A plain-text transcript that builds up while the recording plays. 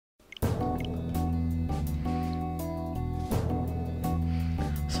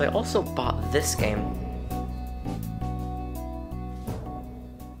So I also bought this game.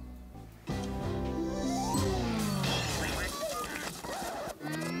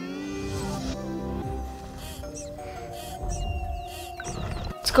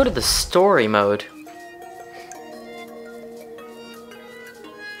 Let's go to the story mode.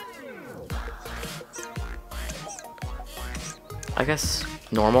 I guess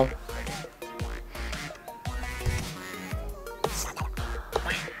normal.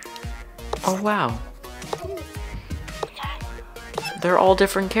 Oh wow. They're all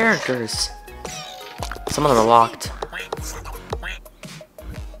different characters. Some of them are locked.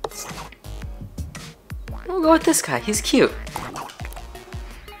 We'll go with this guy, he's cute.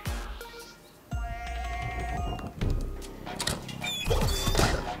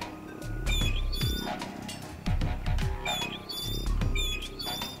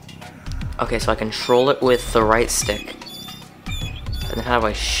 Okay, so I control it with the right stick. And then how do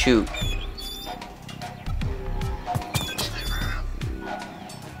I shoot?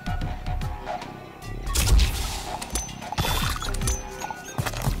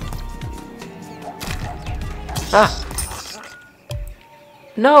 Ah!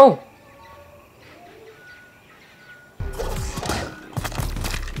 No!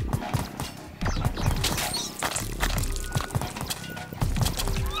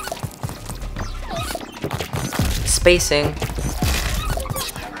 Spacing.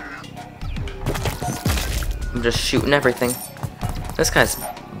 I'm just shooting everything. This guy's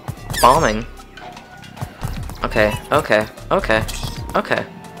bombing. Okay, okay, okay, okay.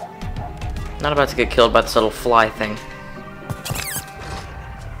 Not about to get killed by this little fly thing.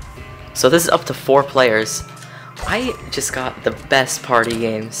 So this is up to 4 players. I just got the best party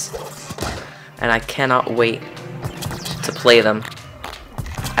games. And I cannot wait to play them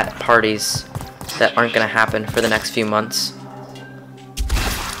at parties that aren't gonna happen for the next few months.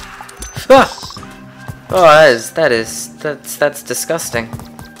 Ah! Oh, that's disgusting.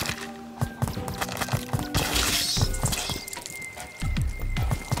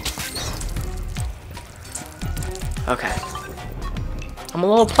 Okay. I'm a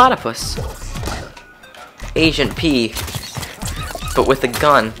little platypus. Agent P, but with a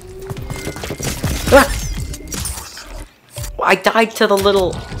gun. Ah! I died to the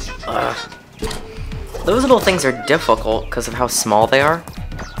little... Those little things are difficult because of how small they are.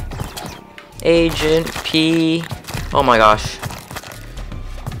 Agent P. Oh my gosh.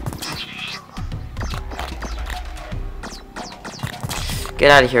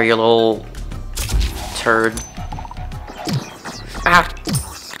 Get out of here, you little turd. Ah!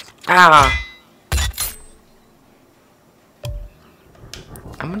 Ah!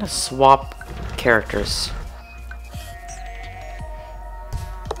 I'm gonna swap characters.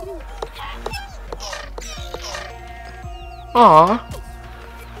 Aww.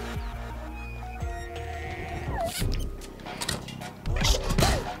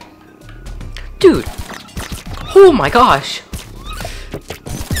 Dude! Oh my gosh!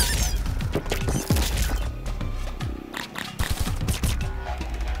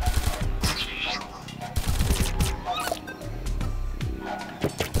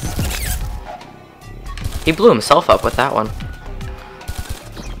 He blew himself up with that one.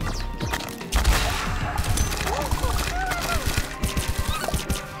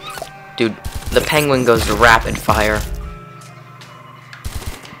 Dude, the penguin goes rapid fire.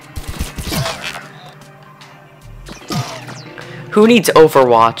 Who needs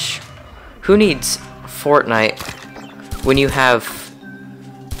Overwatch? Who needs Fortnite when you have...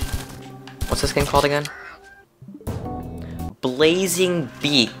 What's this game called again? Blazing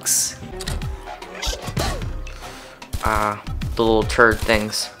Beaks. The little turd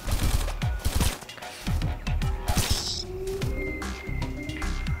things.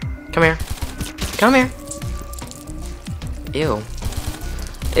 Come here. Come here. Ew.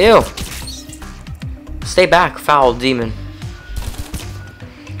 Ew. Stay back, foul demon.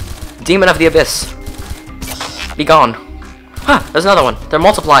 Demon of the Abyss. Be gone. Huh, there's another one. They're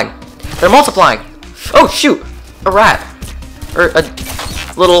multiplying. They're multiplying. Oh, shoot. A rat. Or a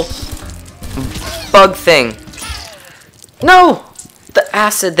little bug thing. No! The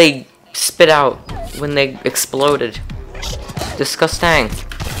acid they spit out when they exploded. Disgusting.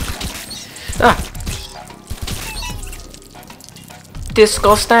 Ah.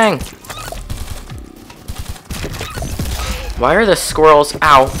 Disgusting. Why are the squirrels...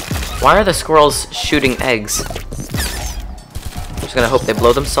 Ow. Why are the squirrels shooting eggs? I'm just gonna hope they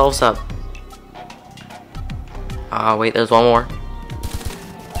blow themselves up. Ah, wait, there's one more.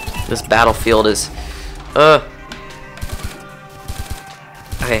 This battlefield is...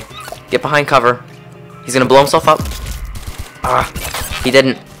 Okay, get behind cover. He's gonna blow himself up. Ah, he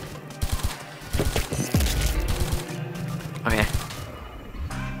didn't.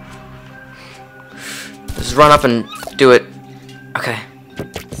 Just run up and do it. Okay.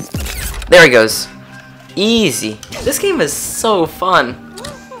 There he goes. Easy. This game is so fun.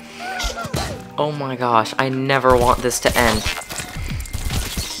 Oh my gosh, I never want this to end.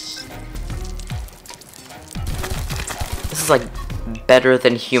 This is like better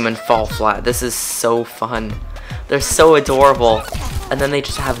than Human Fall Flat. This is so fun. They're so adorable. And then they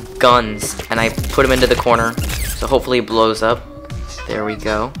just have guns, and I put him into the corner, so hopefully he blows up. There we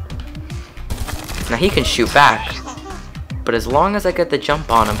go. Now he can shoot back, but as long as I get the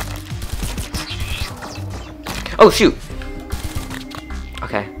jump on him. Oh shoot!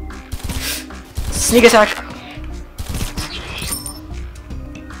 Okay. Sneak attack!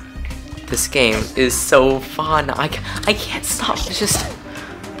 This game is so fun. I can't stop just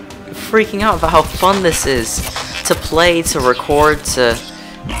freaking out about how fun this is. To play, to record, to...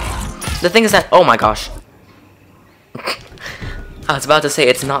 The thing is that... Oh my gosh. I was about to say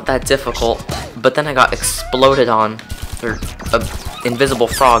it's not that difficult, but then I got exploded on. Or an invisible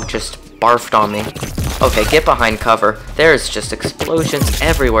frog just barfed on me. Okay, get behind cover. There's just explosions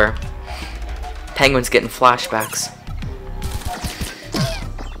everywhere. Penguin's getting flashbacks.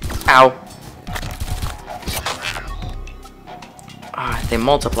 Ow. Ah, they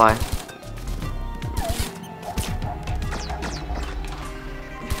multiply.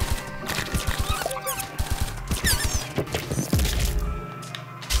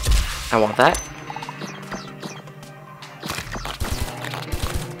 I want that.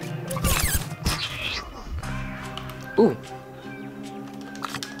 Ooh.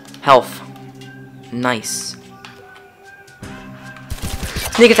 Health. Nice.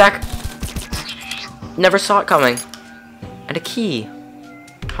 Sneak attack! Never saw it coming. And a key.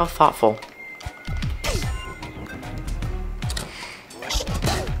 How thoughtful.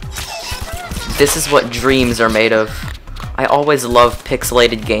 This is what dreams are made of. I always love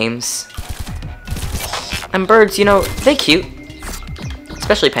pixelated games. And birds, you know, they cute.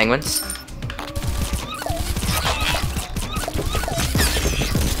 Especially penguins.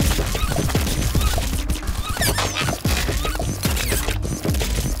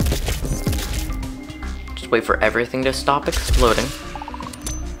 Just wait for everything to stop exploding.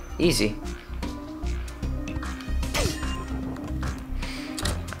 Easy.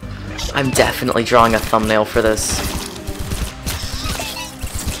 I'm definitely drawing a thumbnail for this.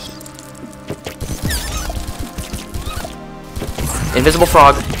 Invisible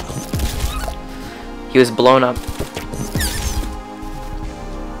frog. He was blown up.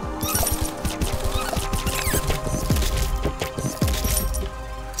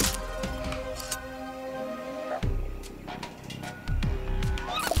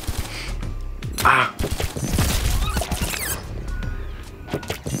 Ah.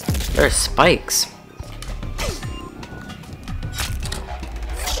 There are spikes.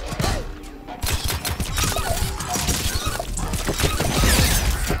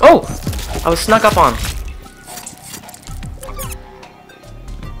 Oh! I was snuck up on.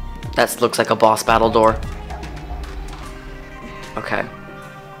 That looks like a boss battle door. Okay.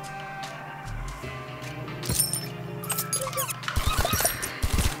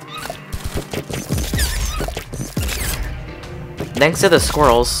 Thanks to the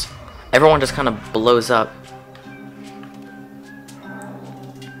squirrels, everyone just kind of blows up.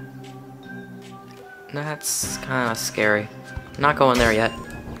 That's kind of scary. Not going there yet.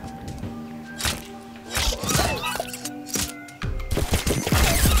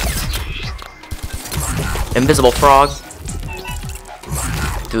 Invisible frog.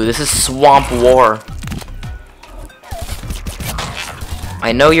 Dude, this is Swamp War.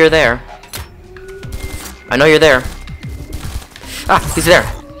 I know you're there. I know you're there. Ah, he's there.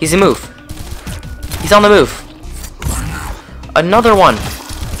 He's a move. He's on the move. Another one.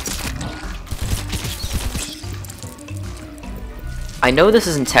 I know this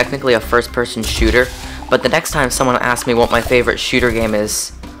isn't technically a first-person shooter, but the next time someone asks me what my favorite shooter game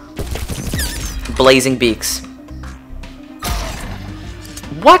is, Blazing Beaks.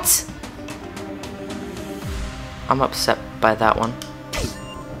 What? I'm upset by that one.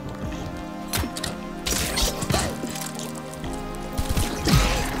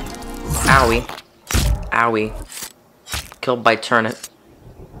 Owie. Owie. Killed by turnip.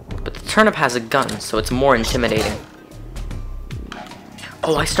 But the turnip has a gun, so it's more intimidating.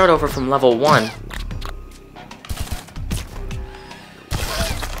 Oh, I start over from level 1.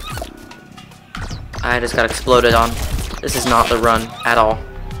 I just got exploded on. This is not the run at all.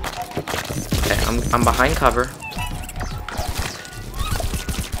 Okay, I'm behind cover.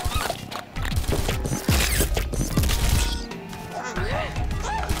 Okay.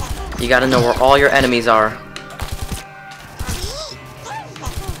 You gotta know where all your enemies are.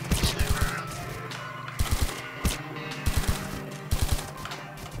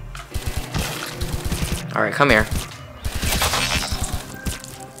 Alright, come here.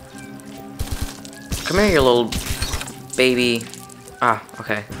 Come here, you little baby. Ah,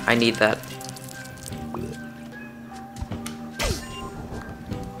 okay. I need that.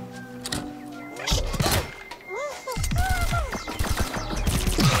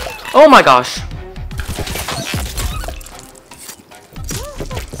 Oh my gosh!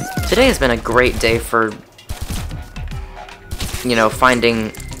 Today has been a great day for, you know,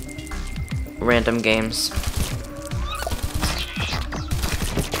 finding random games.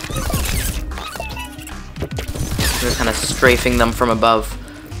 Just kind of strafing them from above.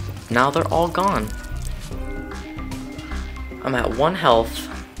 Now they're all gone. I'm at 1 health,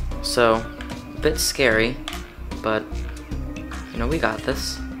 so a bit scary, but you know, we got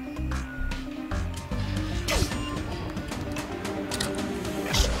this.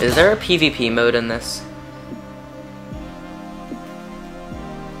 Is there a PvP mode in this?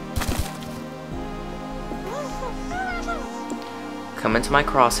 Come into my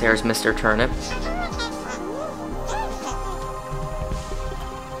crosshairs, Mr. Turnip.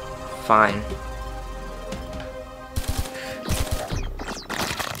 Fine.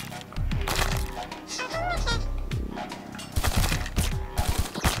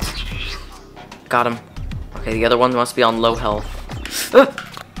 Got him. Okay, the other one must be on low health.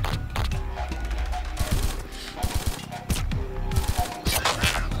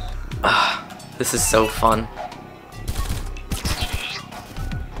 This is so fun.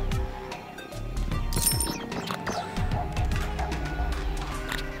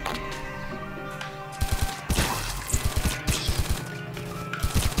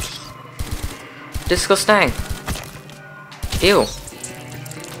 Disco Stang. Ew.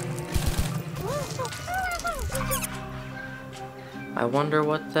 I wonder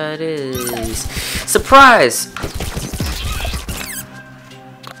what that is. Surprise!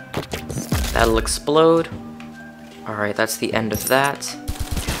 That'll explode. Alright, that's the end of that.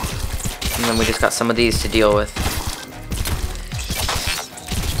 And then we just got some of these to deal with.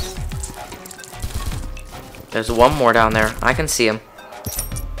 There's one more down there. I can see him.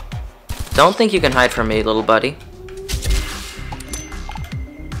 Don't think you can hide from me, little buddy.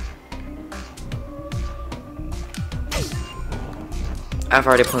 I've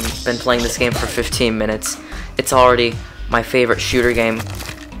already been playing this game for 15 minutes. It's already my favorite shooter game.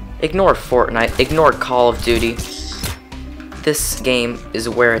 Ignore Fortnite, ignore Call of Duty. This game is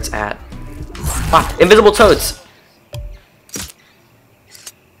where it's at. Ah, invisible toads!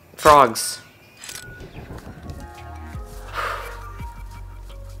 Frogs.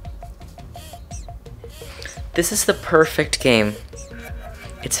 This is the perfect game.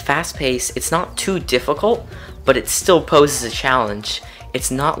 It's fast-paced, it's not too difficult, but it still poses a challenge. It's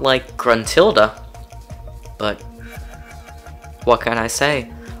not like Gruntilda, but what can I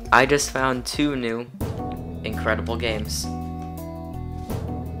say? I just found 2 new incredible games.